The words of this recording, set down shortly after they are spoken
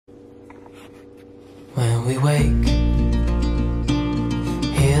we wake,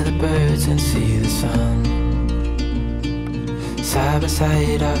 hear the birds and see the sun. Side by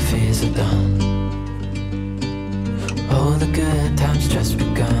side our fears are done. Oh, the good times just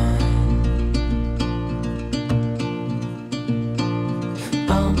begun.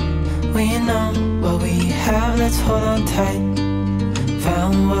 Oh, we know what we have, let's hold on tight.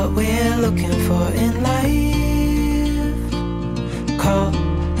 Found what we're looking for in life. Call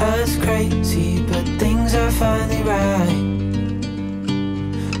us crazy, but things are finally right.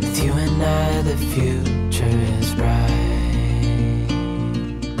 With you and I, the future is bright.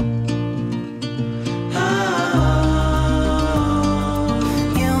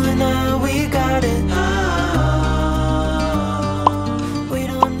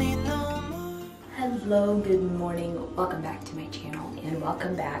 Hello, good morning, welcome back to my channel and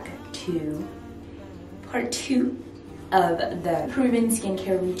welcome back to part 2 of the proven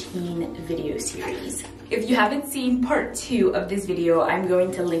skincare routine video series. If you haven't seen part 2 of this video, I'm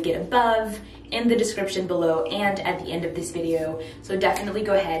going to link it above, in the description below, and at the end of this video. So definitely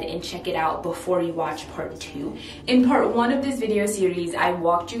go ahead and check it out before you watch part 2. In part 1 of this video series, I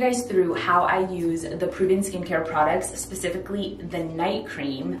walked you guys through how I use the proven skincare products, specifically the night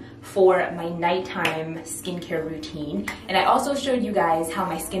cream, for my nighttime skincare routine. And I also showed you guys how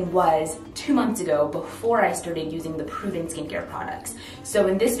my skin was 2 months ago before I started using the proven skincare products. So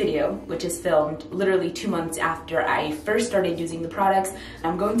in this video, which is filmed literally 2 months after I first started using the products,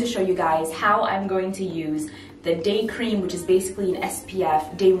 I'm going to show you guys how I'm going to use the day cream, which is basically an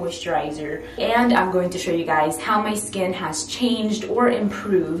SPF day moisturizer, and I'm going to show you guys how my skin has changed or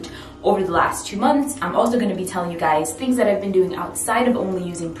improved over the last 2 months. I'm also going to be telling you guys things that I've been doing outside of only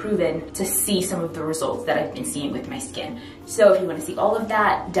using Proven to see some of the results that I've been seeing with my skin. So if you want to see all of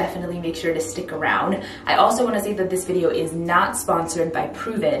that, definitely make sure to stick around. I also want to say that this video is not sponsored by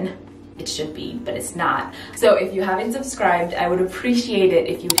Proven. It should be, but it's not. So if you haven't subscribed, I would appreciate it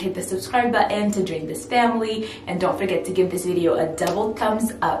if you would hit the subscribe button to join this family, and don't forget to give this video a double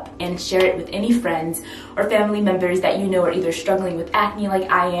thumbs up and share it with any friends or family members that you know are either struggling with acne like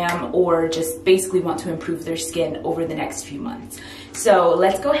I am, or just basically want to improve their skin over the next few months. So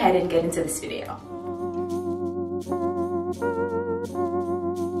let's go ahead and get into this video.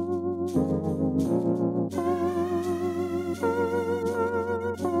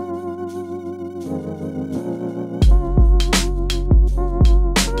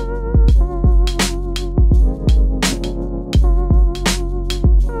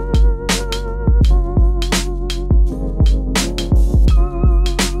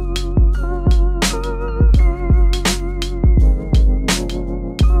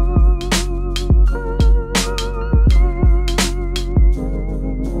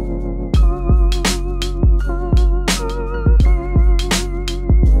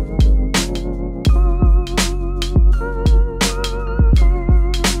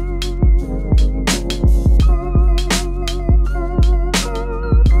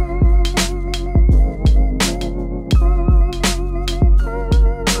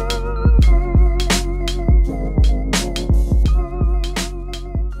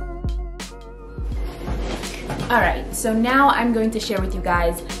 Alright, so now I'm going to share with you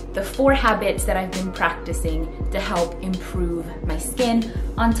guys the 4 habits that I've been practicing to help improve my skin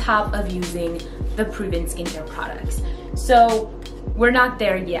on top of using the proven skincare products. So we're not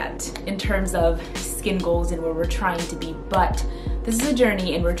there yet in terms of skin goals and where we're trying to be, but this is a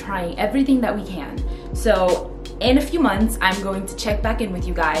journey and we're trying everything that we can. So in a few months, I'm going to check back in with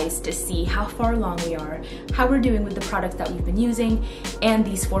you guys to see how far along we are, how we're doing with the products that we've been using, and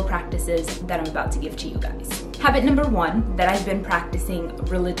these 4 practices that I'm about to give to you guys. Habit number 1 that I've been practicing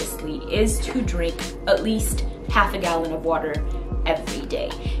religiously is to drink at least half a gallon of water every day.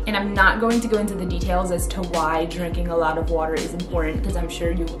 And I'm not going to go into the details as to why drinking a lot of water is important, because I'm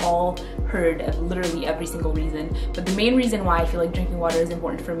sure you've all heard of literally every single reason. But the main reason why I feel like drinking water is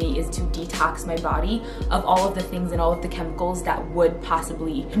important for me is to detox my body of all of the things and all of the chemicals that would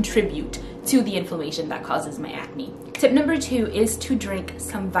possibly contribute to the inflammation that causes my acne. Tip number 2 is to drink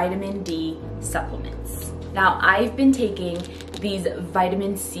some vitamin D supplements. Now, I've been taking these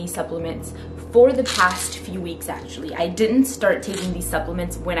vitamin C supplements for the past few weeks actually. I didn't start taking these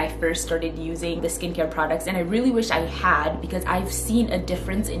supplements when I first started using the skincare products, and I really wish I had, because I've seen a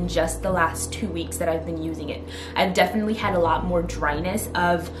difference in just the last 2 weeks that I've been using it. I've definitely had a lot more dryness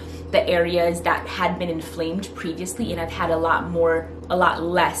of the areas that had been inflamed previously, and I've had a lot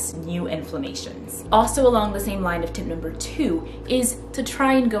less new inflammations. Also along the same line of tip number 2 is to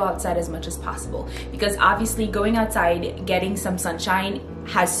try and go outside as much as possible, because obviously going outside, getting some sunshine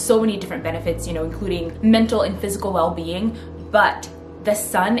has so many different benefits, you know, including mental and physical well-being, but the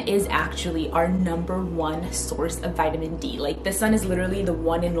sun is actually our #1 source of vitamin D. Like, the sun is literally the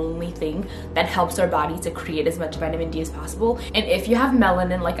one and only thing that helps our body to create as much vitamin D as possible. And if you have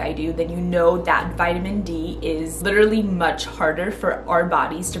melanin like I do, then you know that vitamin D is literally much harder for our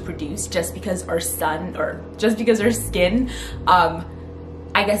bodies to produce, just because our sun, or just because our skin,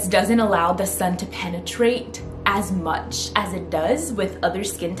 I guess, doesn't allow the sun to penetrate as much as it does with other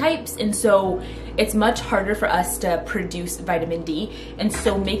skin types. And so it's much harder for us to produce vitamin D. And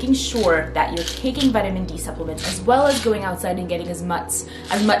so making sure that you're taking vitamin D supplements, as well as going outside and getting as much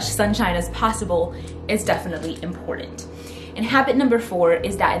sunshine as possible, is definitely important. And habit number 4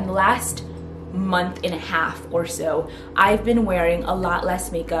 is that in the last month and a half or so, I've been wearing a lot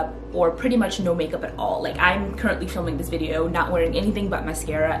less makeup, or pretty much no makeup at all. Like, I'm currently filming this video not wearing anything but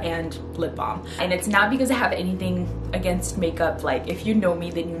mascara and lip balm. And it's not because I have anything against makeup. Like, if you know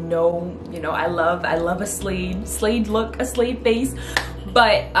me, then you know I love a Slade look, a Slade face.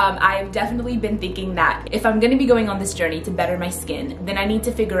 But I've definitely been thinking that if I'm gonna be going on this journey to better my skin, then I need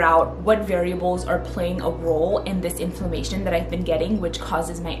to figure out what variables are playing a role in this inflammation that I've been getting, which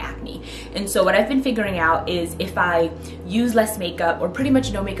causes my acne. And so what I've been figuring out is, if I use less makeup, or pretty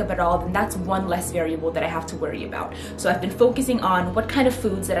much no makeup at all, then that's one less variable that I have to worry about. So I've been focusing on what kind of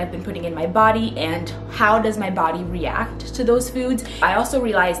foods that I've been putting in my body, and how does my body react to those foods. I also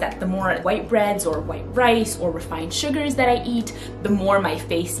realized that the more white breads or white rice or refined sugars that I eat, the more my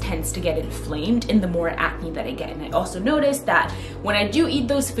face tends to get inflamed and the more acne that I get. And I also noticed that when I do eat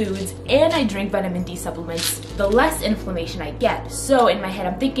those foods and I drink vitamin D supplements, the less inflammation I get. So in my head,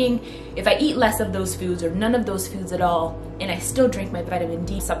 I'm thinking, if I eat less of those foods, or none of those foods at all, and I still drink my vitamin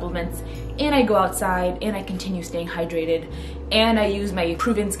D supplements, and I go outside and I continue staying hydrated, and I use my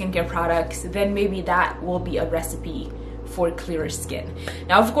proven skincare products, then maybe that will be a recipe for clearer skin.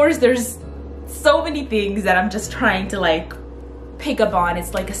 Now, of course, there's so many things that I'm just trying to like pick up on.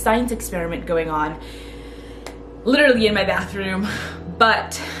 It's like a science experiment going on literally in my bathroom,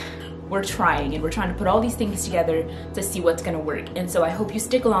 but we're trying, and we're trying to put all these things together to see what's gonna work. And so I hope you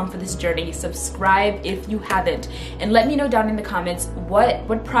stick along for this journey. Subscribe if you haven't, and let me know down in the comments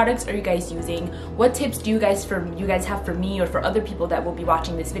what products are you guys using, what tips do you guys have for me or for other people that will be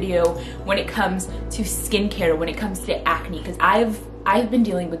watching this video when it comes to skincare, when it comes to acne, because I've been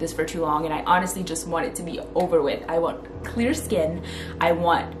dealing with this for too long, and I honestly just want it to be over with. I want clear skin, I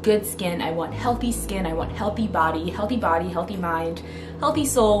want good skin, I want healthy skin, I want healthy body, healthy mind, healthy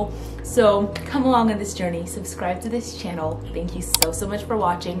soul. So come along on this journey, subscribe to this channel. Thank you so much for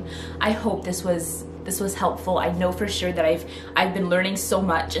watching. I hope this was helpful. I know for sure that I've been learning so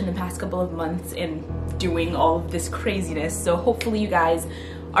much in the past couple of months in doing all of this craziness. So hopefully you guys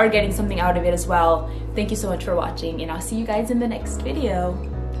are getting something out of it as well. Thank you so much for watching, and I'll see you guys in the next video.